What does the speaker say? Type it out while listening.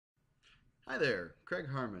Hi there, Craig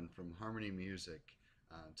Harmon from Harmony Music.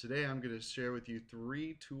 Today I'm going to share with you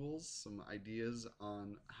three tools, some ideas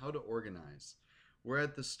on how to organize. We're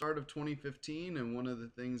at the start of 2015, and one of the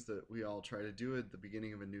things that we all try to do at the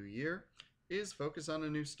beginning of a new year is focus on a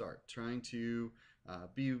new start, trying to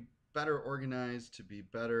be better organized, to be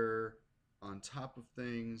better on top of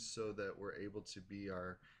things so that we're able to be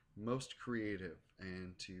our most creative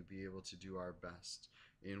and to be able to do our best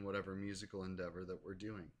in whatever musical endeavor that we're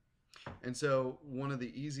doing. And so, one of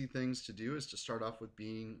the easy things to do is to start off with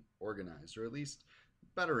being organized, or at least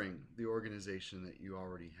bettering the organization that you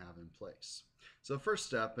already have in place. So, the first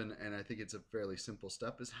step, and I think it's a fairly simple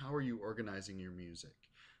step, is how are you organizing your music?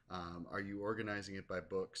 Are you organizing it by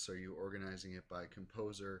books? Are you organizing it by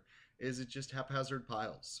composer? Is it just haphazard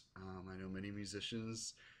piles? I know many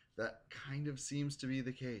musicians that kind of seems to be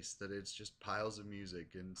the case, that it's just piles of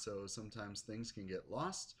music. And so sometimes things can get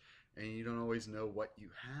lost and you don't always know what you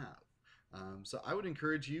have. So I would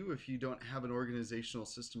encourage you, if you don't have an organizational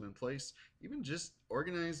system in place, even just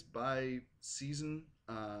organize by season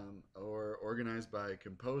or organize by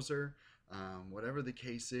composer, whatever the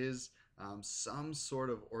case is. Some sort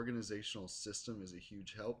of organizational system is a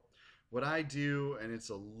huge help. What I do, and it's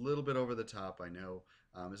a little bit over the top, I know,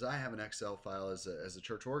 is I have an Excel file as a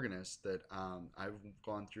church organist that I've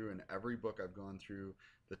gone through, in every book I've gone through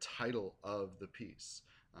the title of the piece.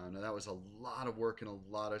 Now that was a lot of work and a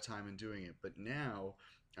lot of time in doing it, but now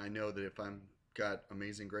I know that if I'm got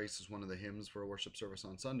Amazing Grace as one of the hymns for a worship service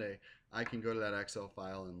on Sunday, I can go to that Excel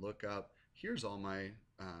file and look up, here's all my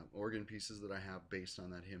organ pieces that I have based on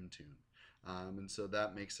that hymn tune. And so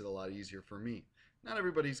that makes it a lot easier for me. Not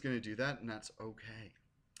everybody's going to do that, and that's okay.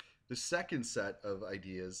 The second set of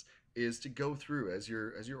ideas is to go through, as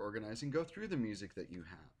you're organizing, go through the music that you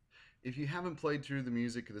have. If you haven't played through the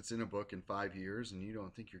music that's in a book in 5 years and you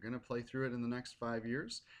don't think you're going to play through it in the next 5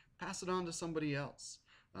 years, pass it on to somebody else.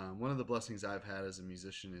 One of the blessings I've had as a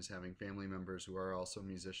musician is having family members who are also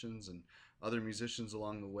musicians, and other musicians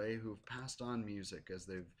along the way who have passed on music as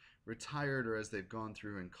they've retired or as they've gone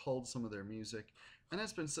through and culled some of their music. And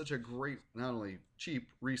that's been such a great, not only cheap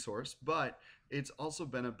resource, but it's also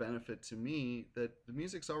been a benefit to me that the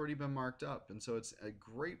music's already been marked up. And so it's a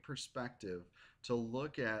great perspective to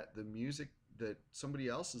look at the music that somebody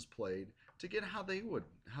else has played to get how they would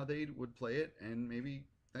play it, and maybe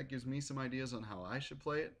that gives me some ideas on how I should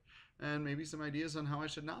play it, and maybe some ideas on how I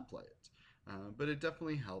should not play it. But it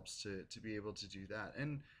definitely helps to be able to do that.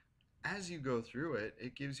 And as you go through it,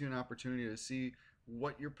 it gives you an opportunity to see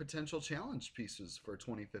what your potential challenge pieces for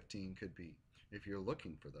 2015 could be if you're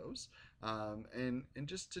looking for those, and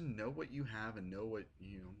just to know what you have and know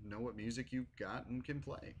what music you've got and can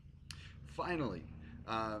play. Finally,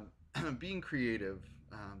 being creative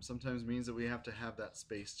sometimes means that we have to have that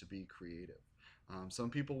space to be creative. Some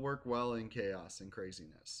people work well in chaos and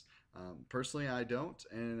craziness. Personally, I don't,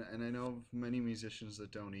 and I know of many musicians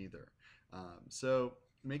that don't either. So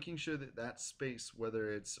making sure that that space,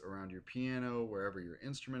 whether it's around your piano, wherever your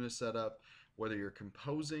instrument is set up, whether you're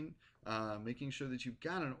composing, making sure that you've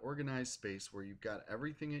got an organized space where you've got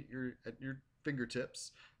everything at your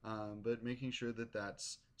fingertips, but making sure that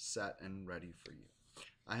that's set and ready for you.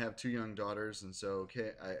 I have two young daughters, and so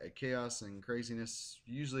chaos and craziness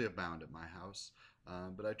usually abound at my house.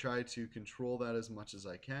 But I try to control that as much as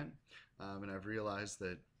I can. And I've realized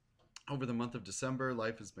that over the month of December,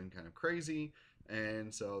 life has been kind of crazy,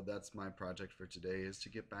 and so that's my project for today, is to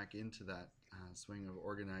get back into that swing of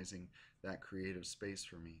organizing that creative space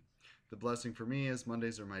for me. The blessing for me is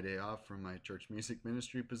Mondays are my day off from my church music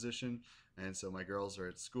ministry position, and so my girls are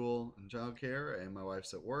at school and childcare, and my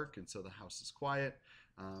wife's at work, and so the house is quiet.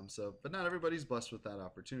 But not everybody's blessed with that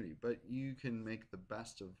opportunity. But you can make the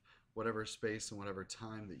best of whatever space and whatever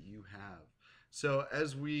time that you have. So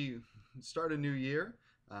as we start a new year,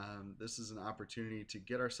 this is an opportunity to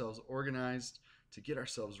get ourselves organized, to get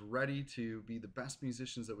ourselves ready to be the best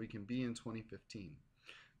musicians that we can be in 2015.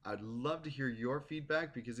 I'd love to hear your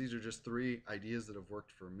feedback, because these are just three ideas that have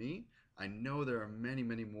worked for me. I know there are many,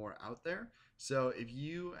 many more out there. So if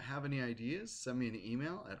you have any ideas, send me an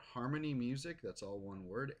email at harmonymusic, that's all one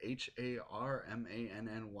word, HARMANNY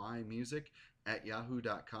music at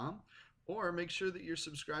yahoo.com. Or make sure that you're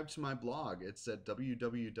subscribed to my blog. It's at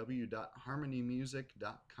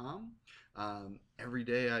www.harmonymusic.com. Every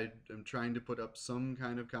day I am trying to put up some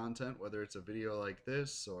kind of content, whether it's a video like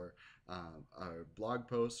this or blog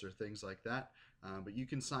posts or things like that. But you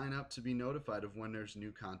can sign up to be notified of when there's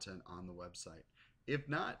new content on the website. If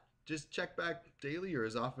not, just check back daily or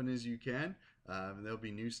as often as you can, and there'll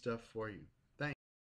be new stuff for you.